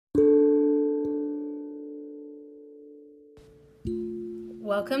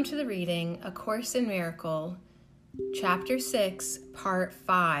Welcome to the reading, A Course in Miracle, Chapter 6, Part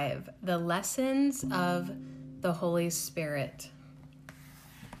 5, The Lessons of the Holy Spirit.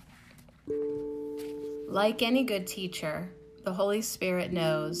 Like any good teacher, the Holy Spirit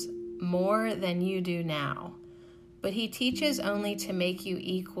knows more than you do now, but he teaches only to make you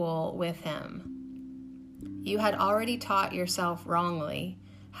equal with him. You had already taught yourself wrongly,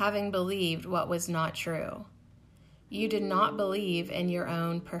 having believed what was not true. You did not believe in your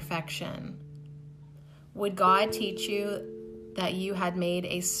own perfection. Would God teach you that you had made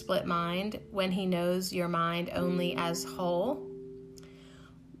a split mind when he knows your mind only as whole?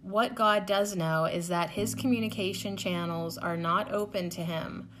 What God does know is that his communication channels are not open to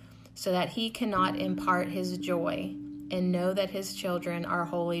him, so that he cannot impart his joy and know that his children are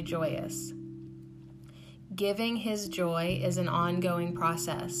wholly joyous. Giving his joy is an ongoing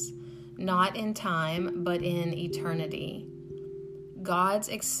process, not in time, but in eternity. God's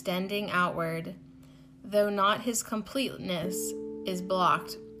extending outward, though not his completeness, is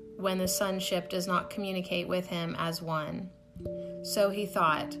blocked when the sonship does not communicate with him as one. So he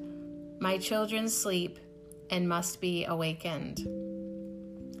thought, my children sleep and must be awakened.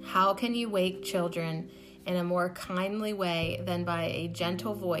 How can you wake children in a more kindly way than by a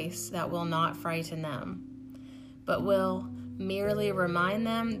gentle voice that will not frighten them, but will merely remind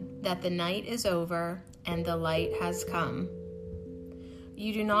them that the night is over and the light has come?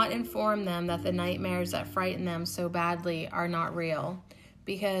 You do not inform them that the nightmares that frighten them so badly are not real,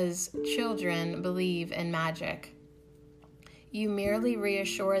 because children believe in magic. You merely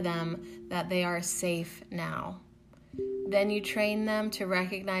reassure them that they are safe now. Then you train them to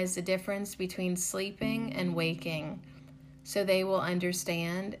recognize the difference between sleeping and waking, so they will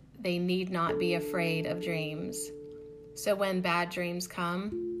understand they need not be afraid of dreams. So when bad dreams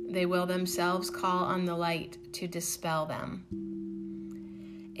come, they will themselves call on the light to dispel them.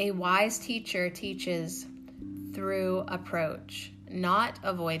 A wise teacher teaches through approach, not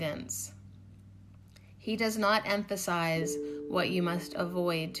avoidance. He does not emphasize what you must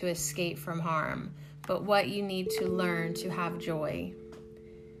avoid to escape from harm, but what you need to learn to have joy.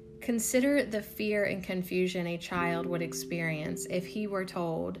 Consider the fear and confusion a child would experience if he were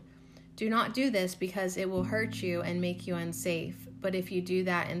told, do not do this because it will hurt you and make you unsafe, but if you do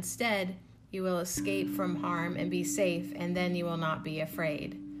that instead, you will escape from harm and be safe, and then you will not be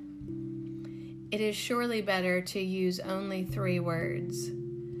afraid. It is surely better to use only 3 words.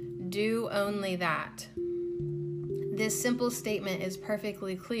 Do only that. This simple statement is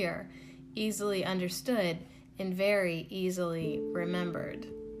perfectly clear, easily understood, and very easily remembered.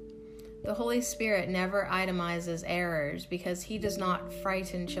 The Holy Spirit never itemizes errors because he does not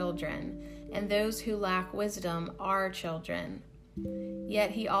frighten children, and those who lack wisdom are children.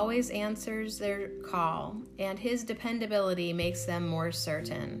 Yet he always answers their call, and his dependability makes them more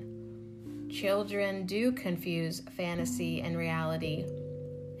certain. Children do confuse fantasy and reality,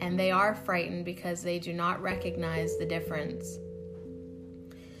 and they are frightened because they do not recognize the difference.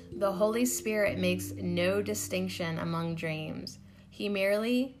 The Holy Spirit makes no distinction among dreams. He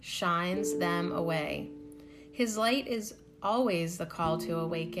merely shines them away. His light is always the call to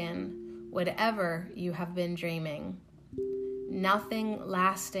awaken, whatever you have been dreaming. Nothing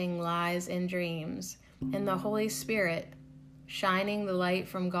lasting lies in dreams, and the Holy Spirit, shining the light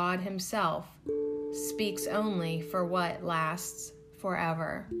from God himself, speaks only for what lasts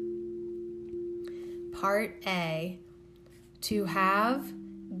forever. Part A, to have,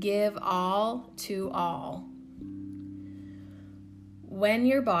 give all to all. When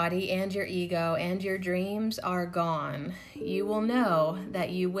your body and your ego and your dreams are gone, you will know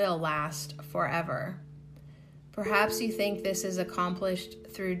that you will last forever. Perhaps you think this is accomplished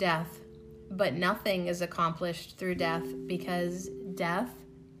through death, but nothing is accomplished through death because death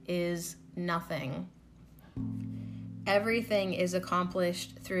is nothing. Everything is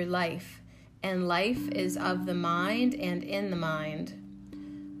accomplished through life, and life is of the mind and in the mind.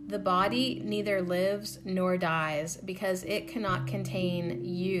 The body neither lives nor dies because it cannot contain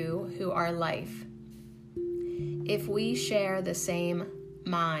you who are life. If we share the same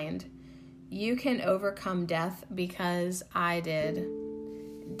mind, you can overcome death because I did.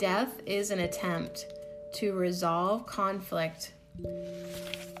 Death is an attempt to resolve conflict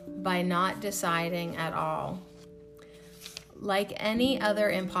by not deciding at all. Like any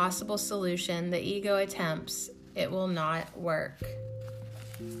other impossible solution the ego attempts, it will not work.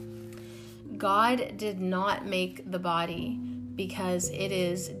 God did not make the body because it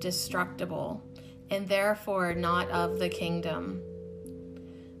is destructible and therefore not of the kingdom.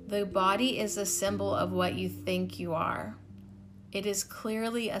 The body is a symbol of what you think you are. It is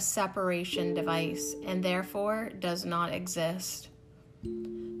clearly a separation device and therefore does not exist.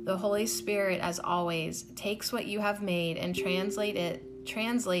 The Holy Spirit, as always, takes what you have made and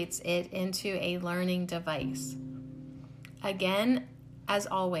translates it into a learning device. Again, as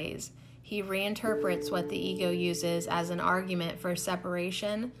always, he reinterprets what the ego uses as an argument for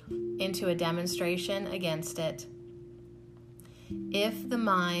separation into a demonstration against it. If the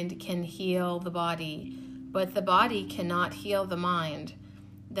mind can heal the body, but the body cannot heal the mind,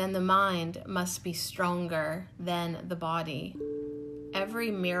 then the mind must be stronger than the body.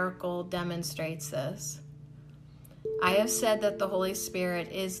 Every miracle demonstrates this. I have said that the Holy Spirit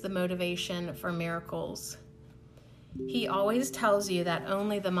is the motivation for miracles. He always tells you that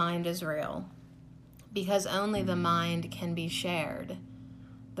only the mind is real, because only the mind can be shared.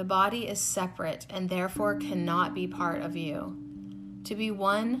 The body is separate and therefore cannot be part of you. To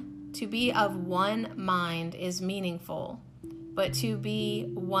be of one mind is meaningful, but to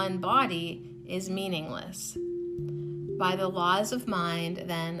be one body is meaningless. By the laws of mind,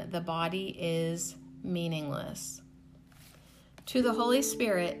 then, the body is meaningless. To the Holy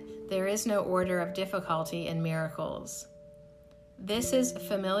Spirit, there is no order of difficulty in miracles. This is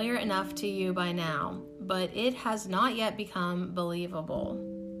familiar enough to you by now, but it has not yet become believable.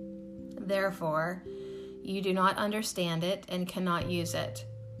 Therefore, you do not understand it and cannot use it.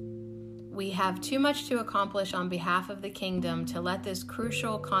 We have too much to accomplish on behalf of the kingdom to let this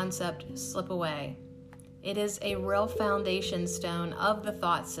crucial concept slip away. It is a real foundation stone of the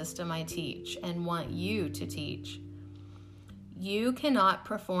thought system I teach and want you to teach. You cannot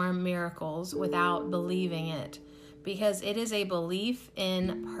perform miracles without believing it, because it is a belief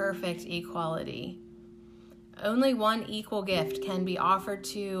in perfect equality. Only one equal gift can be offered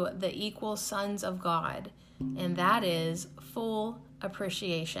to the equal sons of God, and that is full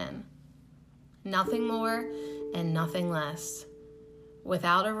appreciation. Nothing more and nothing less.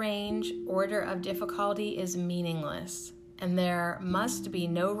 Without a range, order of difficulty is meaningless, and there must be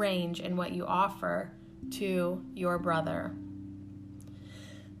no range in what you offer to your brother.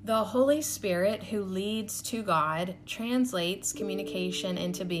 The Holy Spirit, who leads to God, translates communication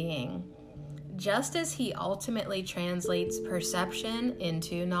into being, just as he ultimately translates perception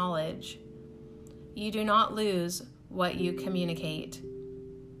into knowledge. You do not lose what you communicate.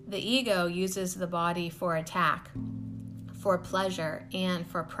 The ego uses the body for attack, for pleasure, and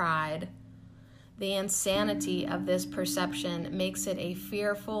for pride. The insanity of this perception makes it a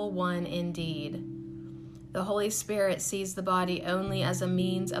fearful one indeed. The Holy Spirit sees the body only as a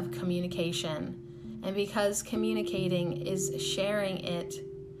means of communication, and because communicating is sharing, it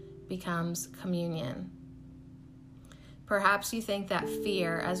becomes communion. Perhaps you think that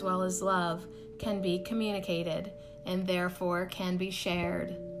fear, as well as love, can be communicated and therefore can be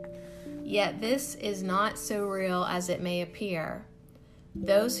shared. Yet this is not so real as it may appear.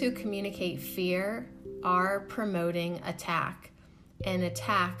 Those who communicate fear are promoting attack, and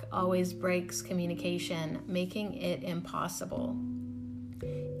attack always breaks communication, making it impossible.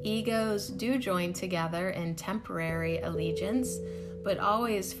 Egos do join together in temporary allegiance, but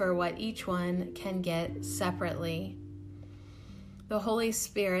always for what each one can get separately. The Holy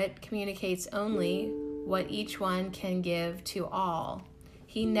Spirit communicates only what each one can give to all.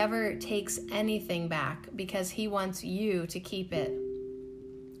 He never takes anything back because he wants you to keep it.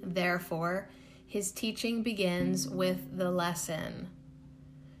 Therefore, his teaching begins with the lesson.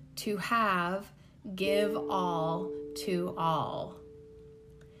 To have, give all to all.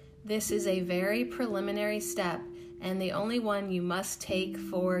 This is a very preliminary step and the only one you must take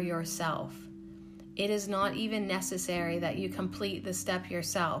for yourself. It is not even necessary that you complete the step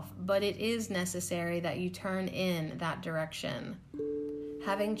yourself, but it is necessary that you turn in that direction.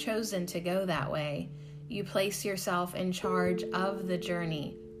 Having chosen to go that way, you place yourself in charge of the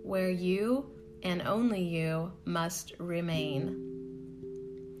journey, where you, and only you, must remain.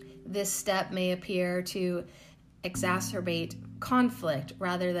 This step may appear to exacerbate conflict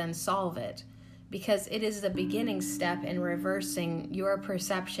rather than solve it, because it is the beginning step in reversing your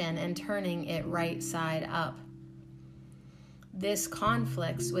perception and turning it right side up. This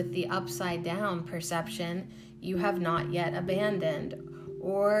conflicts with the upside down perception you have not yet abandoned,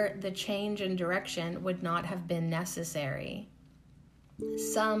 or the change in direction would not have been necessary.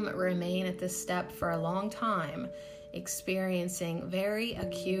 Some remain at this step for a long time, experiencing very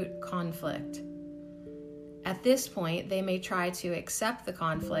acute conflict. At this point, they may try to accept the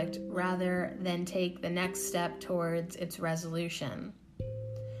conflict rather than take the next step towards its resolution.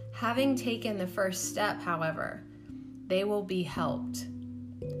 Having taken the first step, however, they will be helped.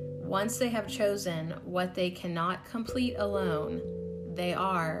 Once they have chosen what they cannot complete alone, they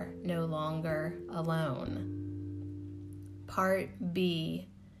are no longer alone. Part B.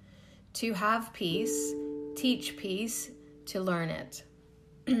 To have peace, teach peace, to learn it.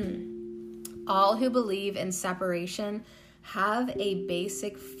 All who believe in separation have a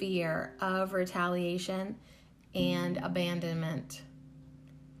basic fear of retaliation and abandonment.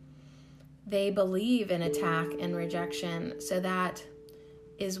 They believe in attack and rejection, so that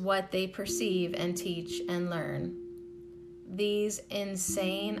is what they perceive and teach and learn. These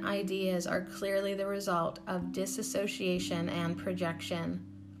insane ideas are clearly the result of disassociation and projection.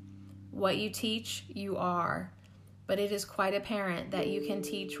 What you teach, you are, but it is quite apparent that you can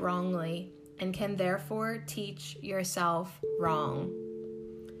teach wrongly and can therefore teach yourself wrong.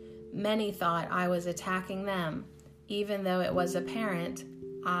 Many thought I was attacking them, even though it was apparent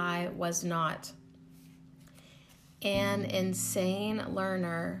I was not. An insane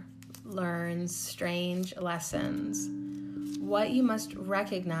learner learns strange lessons. What you must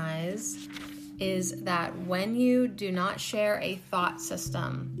recognize is that when you do not share a thought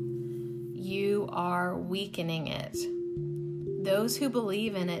system, you are weakening it. Those who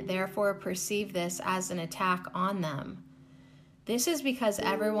believe in it therefore perceive this as an attack on them. This is because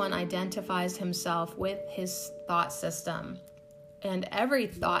everyone identifies himself with his thought system, and every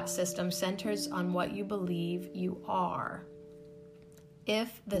thought system centers on what you believe you are.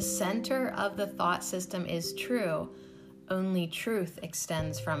 If the center of the thought system is true, only truth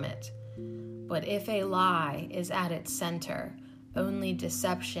extends from it. But if a lie is at its center, only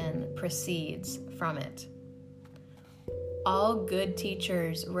deception proceeds from it. All good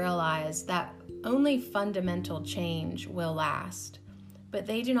teachers realize that only fundamental change will last, but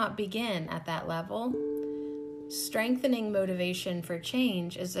they do not begin at that level. Strengthening motivation for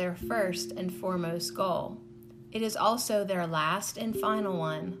change is their first and foremost goal. It is also their last and final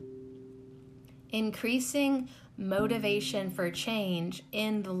one. Increasing motivation for change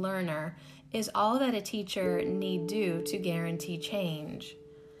in the learner is all that a teacher need do to guarantee change.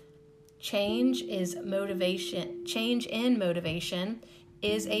 Change in motivation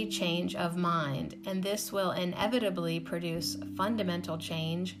is a change of mind, and this will inevitably produce fundamental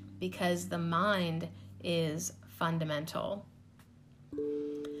change because the mind is fundamental.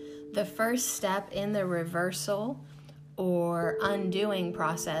 The first step in the reversal or undoing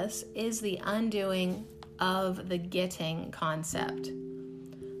process is the undoing of the getting concept.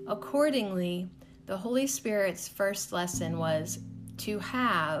 Accordingly, the Holy Spirit's first lesson was to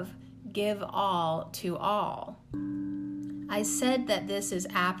give all to all. I said that this is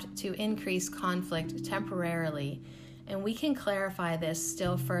apt to increase conflict temporarily, and we can clarify this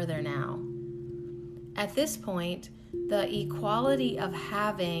still further now. At this point, the equality of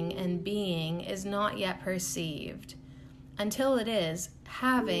having and being is not yet perceived. Until it is,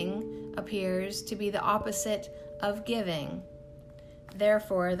 having appears to be the opposite of giving.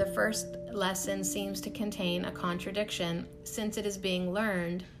 Therefore, the first lesson seems to contain a contradiction, since it is being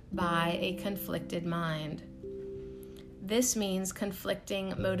learned by a conflicted mind. This means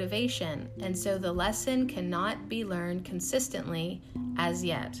conflicting motivation, and so the lesson cannot be learned consistently as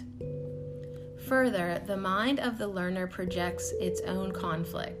yet. Further, the mind of the learner projects its own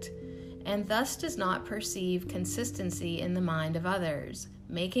conflict, and thus does not perceive consistency in the mind of others,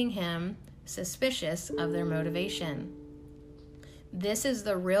 making him suspicious of their motivation. This is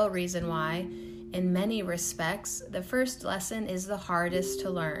the real reason why, in many respects, the first lesson is the hardest to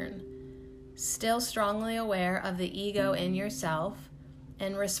learn. Still strongly aware of the ego in yourself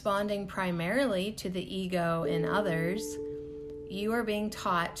and responding primarily to the ego in others, you are being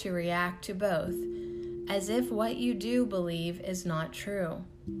taught to react to both, as if what you do believe is not true.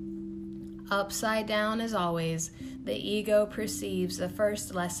 Upside down as always, the ego perceives the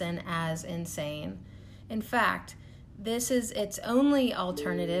first lesson as insane. In fact, this is its only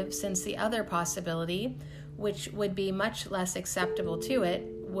alternative, since the other possibility, which would be much less acceptable to it,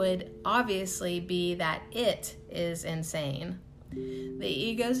 would obviously be that it is insane. The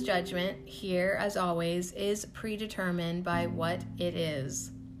ego's judgment here, as always, is predetermined by what it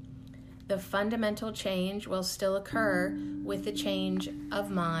is. The fundamental change will still occur with the change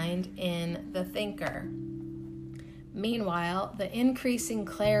of mind in the thinker. Meanwhile, the increasing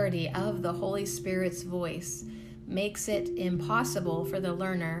clarity of the Holy Spirit's voice makes it impossible for the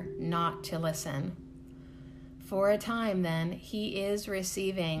learner not to listen. For a time, then, he is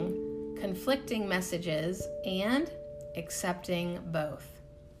receiving conflicting messages and accepting both.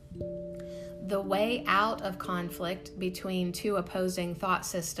 The way out of conflict between two opposing thought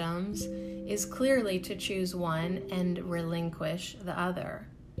systems is clearly to choose one and relinquish the other.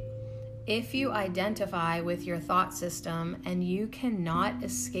 If you identify with your thought system and you cannot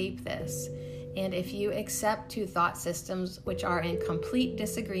escape this, and if you accept two thought systems which are in complete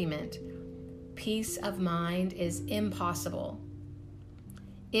disagreement, peace of mind is impossible.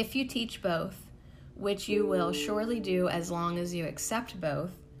 If you teach both, which you will surely do as long as you accept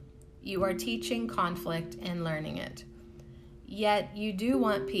both, you are teaching conflict and learning it. Yet you do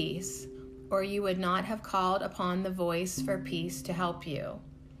want peace, or you would not have called upon the voice for peace to help you.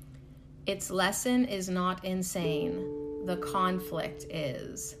 Its lesson is not insane, the conflict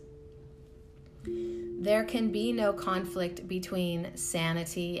is. There can be no conflict between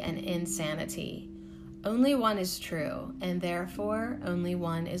sanity and insanity. Only one is true, and therefore only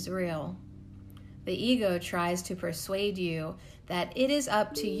one is real. The ego tries to persuade you that it is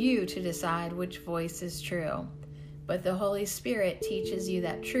up to you to decide which voice is true, but the Holy Spirit teaches you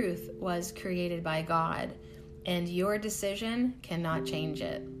that truth was created by God, and your decision cannot change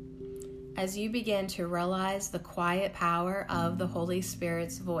it. As you begin to realize the quiet power of the Holy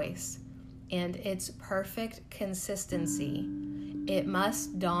Spirit's voice and its perfect consistency, it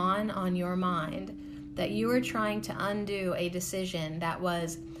must dawn on your mind that you are trying to undo a decision that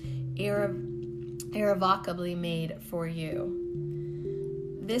was irrevocably made for you.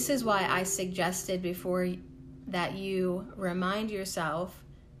 This is why I suggested before that you remind yourself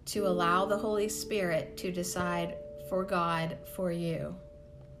to allow the Holy Spirit to decide for God for you.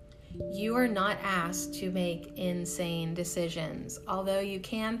 You are not asked to make insane decisions, although you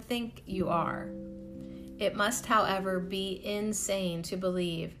can think you are. It must, however, be insane to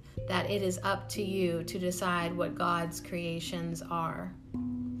believe that it is up to you to decide what God's creations are.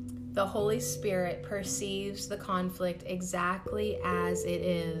 The Holy Spirit perceives the conflict exactly as it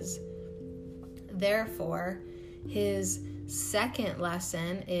is. Therefore, his second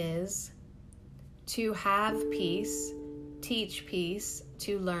lesson is to have peace, teach peace,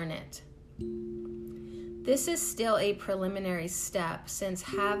 to learn it. This is still a preliminary step, since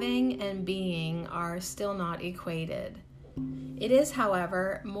having and being are still not equated. It is,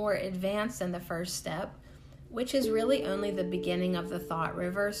 however, more advanced than the first step, which is really only the beginning of the thought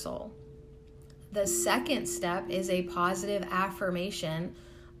reversal. The second step is a positive affirmation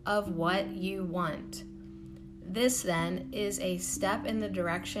of what you want. This, then, is a step in the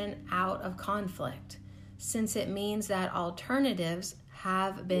direction out of conflict, since it means that alternatives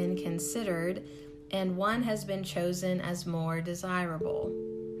have been considered and one has been chosen as more desirable.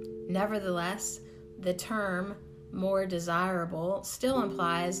 Nevertheless, the term more desirable still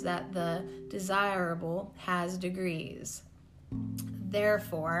implies that the desirable has degrees.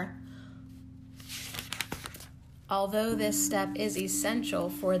 Therefore, although this step is essential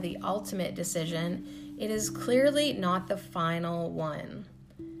for the ultimate decision, it is clearly not the final one.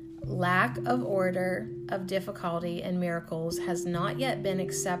 Lack of order, of difficulty, and miracles has not yet been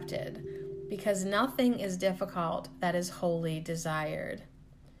accepted, because nothing is difficult that is wholly desired.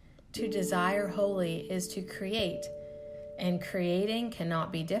 To desire wholly is to create, and creating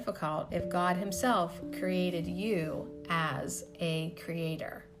cannot be difficult if God Himself created you as a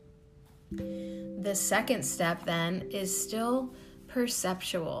creator. The second step, then, is still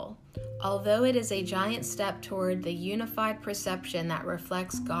perceptual, although it is a giant step toward the unified perception that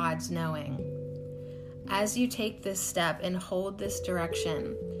reflects God's knowing. As you take this step and hold this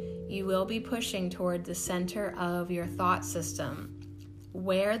direction, you will be pushing toward the center of your thought system,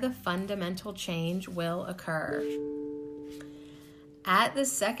 where the fundamental change will occur. At the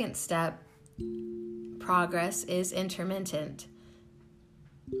second step, progress is intermittent.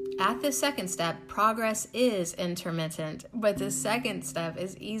 But the second step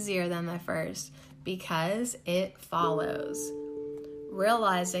is easier than the first because it follows.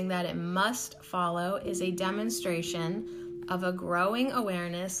 Realizing that it must follow is a demonstration of a growing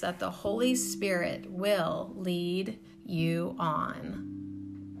awareness that the Holy Spirit will lead you on.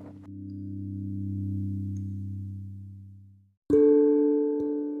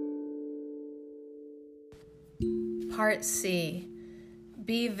 Part C.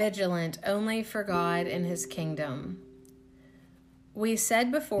 Be vigilant only for God and His kingdom. We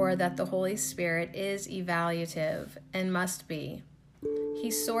said before that the Holy Spirit is evaluative and must be. He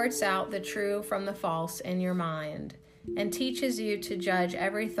sorts out the true from the false in your mind and teaches you to judge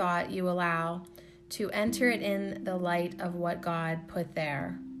every thought you allow to enter it in the light of what God put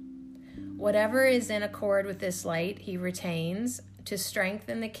there. Whatever is in accord with this light, He retains to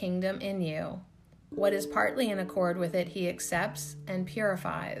strengthen the kingdom in you. What is partly in accord with it, He accepts and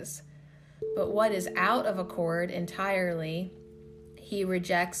purifies. But what is out of accord entirely, He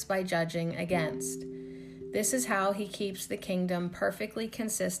rejects by judging against. This is how He keeps the kingdom perfectly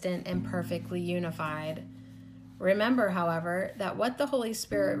consistent and perfectly unified. Remember, however, that what the Holy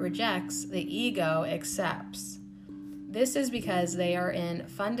Spirit rejects, the ego accepts. This is because they are in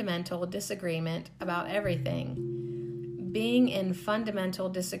fundamental disagreement about everything. Being in fundamental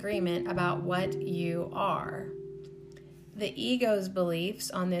disagreement about what you are. The ego's beliefs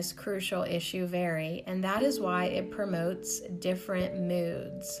on this crucial issue vary, and that is why it promotes different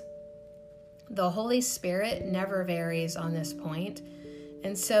moods. The Holy Spirit never varies on this point,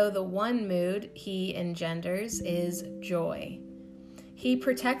 and so the one mood he engenders is joy. He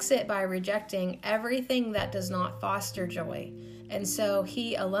protects it by rejecting everything that does not foster joy, and so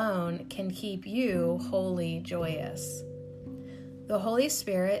he alone can keep you wholly joyous. The Holy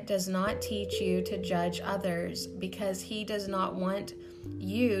Spirit does not teach you to judge others because he does not want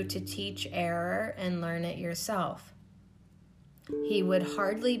you to teach error and learn it yourself. He would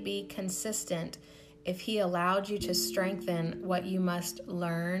hardly be consistent if he allowed you to strengthen what you must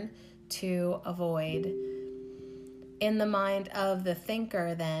learn to avoid. In the mind of the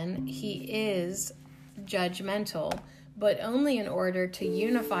thinker, then, he is judgmental, but only in order to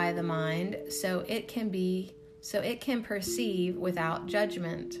unify the mind so it can perceive without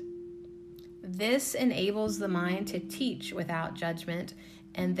judgment. This enables the mind to teach without judgment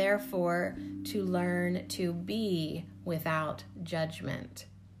and therefore to learn to be without judgment.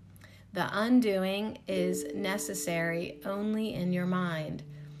 The undoing is necessary only in your mind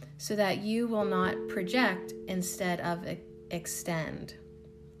so that you will not project instead of extend.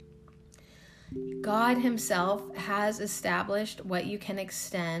 God himself has established what you can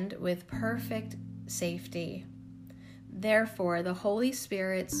extend with perfect safety. Therefore, the Holy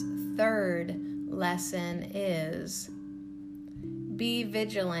Spirit's third lesson is: be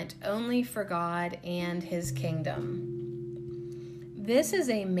vigilant only for God and his kingdom. This is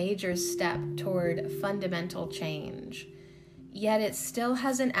a major step toward fundamental change, yet it still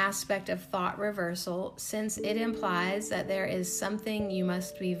has an aspect of thought reversal since it implies that there is something you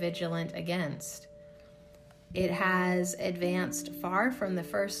must be vigilant against. It has advanced far from the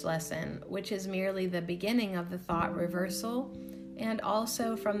first lesson, which is merely the beginning of the thought reversal, and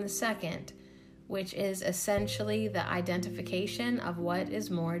also from the second, which is essentially the identification of what is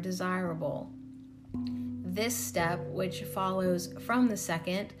more desirable. This step, which follows from the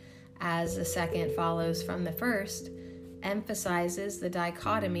second, as the second follows from the first, emphasizes the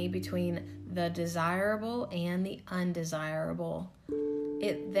dichotomy between the desirable and the undesirable.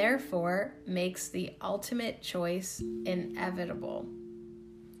 It therefore makes the ultimate choice inevitable.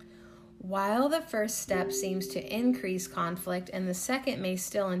 While the first step seems to increase conflict and the second may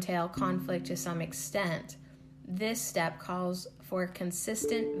still entail conflict to some extent, this step calls for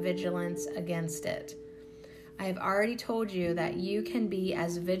consistent vigilance against it. I have already told you that you can be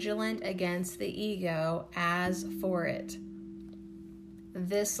as vigilant against the ego as for it.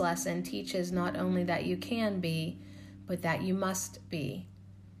 This lesson teaches not only that you can be, but that you must be.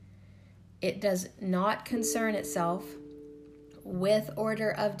 It does not concern itself with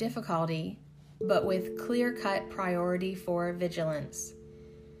order of difficulty, but with clear-cut priority for vigilance.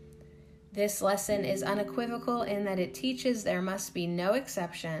 This lesson is unequivocal in that it teaches there must be no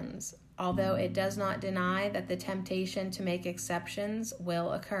exceptions, although it does not deny that the temptation to make exceptions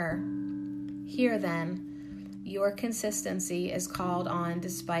will occur. Here, then, your consistency is called on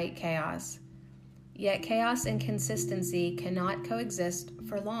despite chaos. Yet chaos and consistency cannot coexist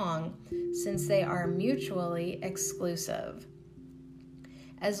for long, since they are mutually exclusive.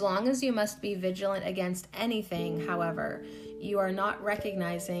 As long as you must be vigilant against anything, however, you are not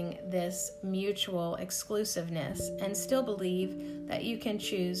recognizing this mutual exclusiveness and still believe that you can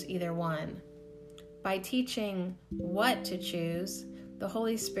choose either one. By teaching what to choose, the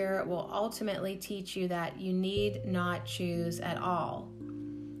Holy Spirit will ultimately teach you that you need not choose at all.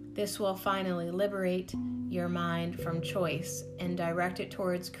 This will finally liberate your mind from choice and direct it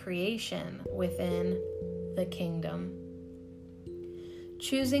towards creation within the kingdom.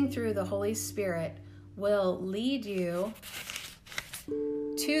 Choosing through the Holy Spirit will lead you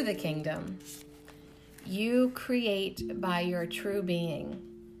to the kingdom. You create by your true being,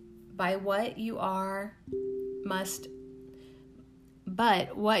 by what you are must learn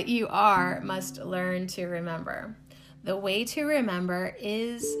to remember. The way to remember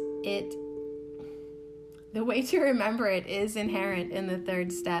it is inherent in the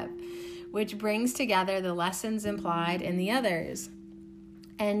third step, which brings together the lessons implied in the others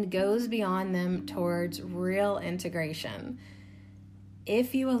and goes beyond them towards real integration.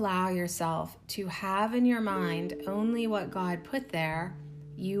 If you allow yourself to have in your mind only what God put there,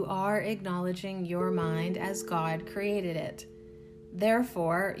 you are acknowledging your mind as God created it.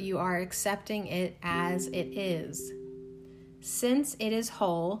 Therefore, you are accepting it as it is. Since it is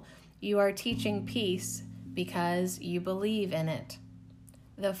whole, you are teaching peace because you believe in it.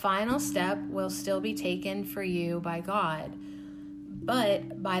 The final step will still be taken for you by God,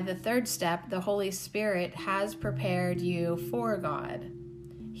 but by the third step, the Holy Spirit has prepared you for God.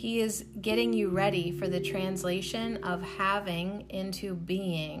 He is getting you ready for the translation of having into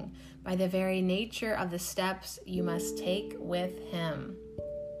being by the very nature of the steps you must take with Him.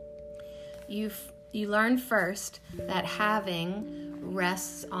 You learn first that having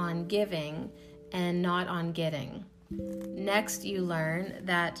rests on giving and not on getting. Next, you learn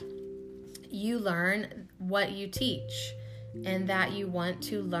what you teach and that you want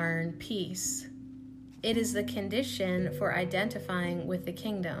to learn peace. It is the condition for identifying with the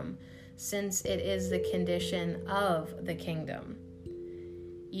kingdom, since it is the condition of the kingdom.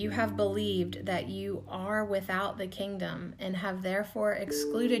 You have believed that you are without the kingdom and have therefore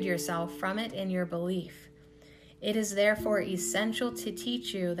excluded yourself from it in your belief. It is therefore essential to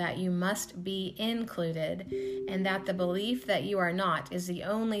teach you that you must be included and that the belief that you are not is the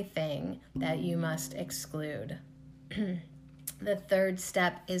only thing that you must exclude. The third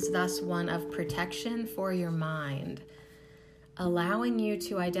step is thus one of protection for your mind, allowing you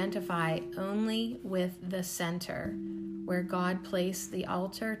to identify only with the center, where God placed the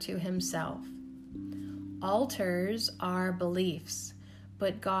altar to Himself. Altars are beliefs,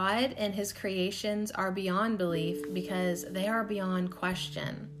 but God and His creations are beyond belief because they are beyond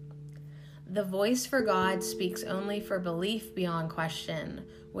question. The voice for God speaks only for belief beyond question,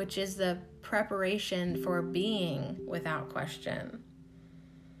 which is the preparation for being without question.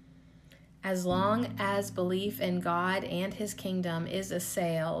 As long as belief in God and His kingdom is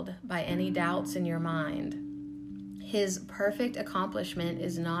assailed by any doubts in your mind, His perfect accomplishment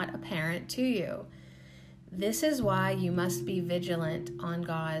is not apparent to you. This is why you must be vigilant on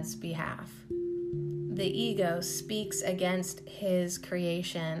God's behalf. The ego speaks against His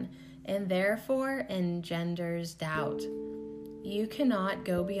creation and therefore engenders doubt. You cannot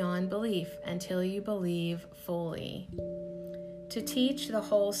go beyond belief until you believe fully. To teach the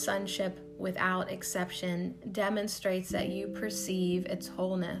whole sonship without exception demonstrates that you perceive its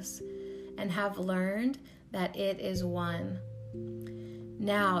wholeness and have learned that it is one.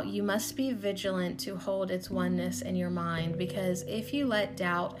 Now, you must be vigilant to hold its oneness in your mind, because if you let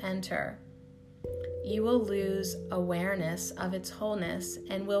doubt enter, you will lose awareness of its wholeness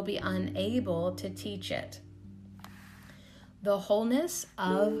and will be unable to teach it. The wholeness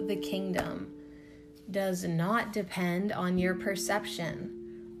of the kingdom does not depend on your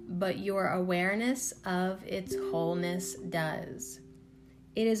perception, but your awareness of its wholeness does.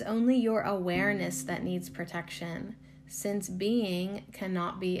 It is only your awareness that needs protection, since being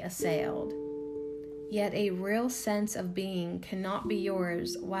cannot be assailed. Yet a real sense of being cannot be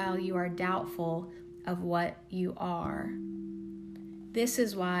yours while you are doubtful of what you are. This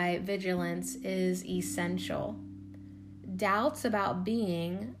is why vigilance is essential. Doubts about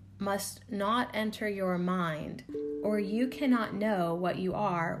being must not enter your mind, or you cannot know what you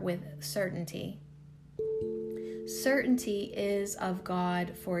are with certainty. Certainty is of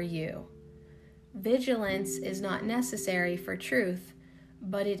God for you. Vigilance is not necessary for truth,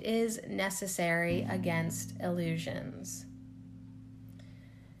 but it is necessary against illusions.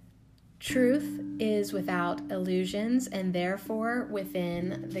 Truth is without illusions and therefore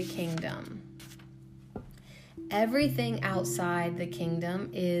within the kingdom. Everything outside the kingdom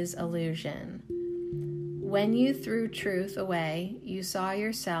is illusion. When you threw truth away, you saw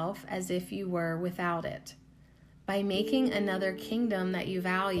yourself as if you were without it. By making another kingdom that you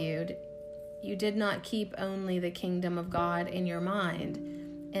valued, you did not keep only the kingdom of God in your mind,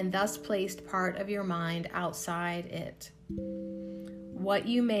 and thus placed part of your mind outside it. What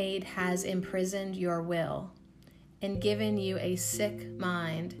you made has imprisoned your will and given you a sick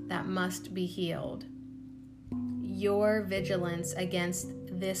mind that must be healed. Your vigilance against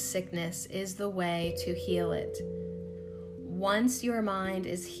this sickness is the way to heal it. Once your mind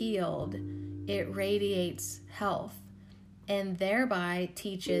is healed, it radiates health and thereby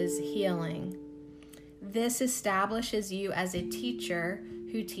teaches healing. This establishes you as a teacher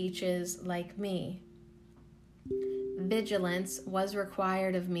who teaches like me. Vigilance was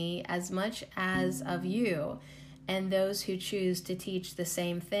required of me as much as of you, and those who choose to teach the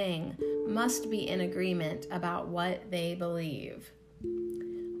same thing must be in agreement about what they believe.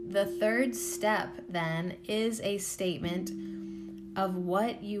 The third step, then, is a statement of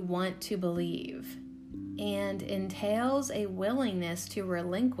what you want to believe and entails a willingness to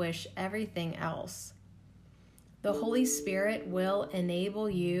relinquish everything else. The Holy Spirit will enable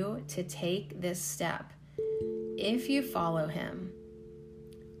you to take this step if you follow Him.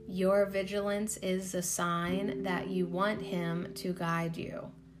 Your vigilance is a sign that you want Him to guide you.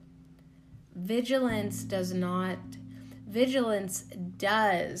 Vigilance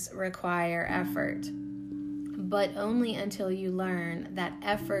does require effort, but only until you learn that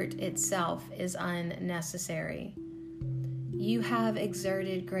effort itself is unnecessary. You have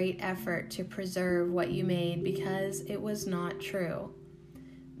exerted great effort to preserve what you made because it was not true.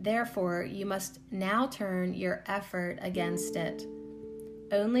 Therefore, you must now turn your effort against it.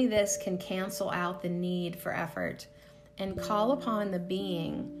 Only this can cancel out the need for effort and call upon the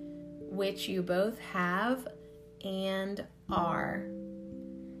being which you both have and are.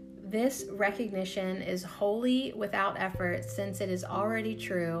 This recognition is wholly without effort, since it is already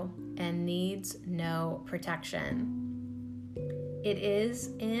true and needs no protection. It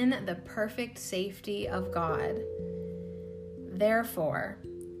is in the perfect safety of God. Therefore,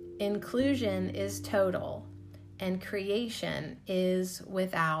 inclusion is total and creation is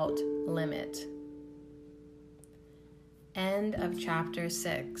without limit. End of chapter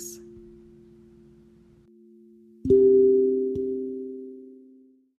 6.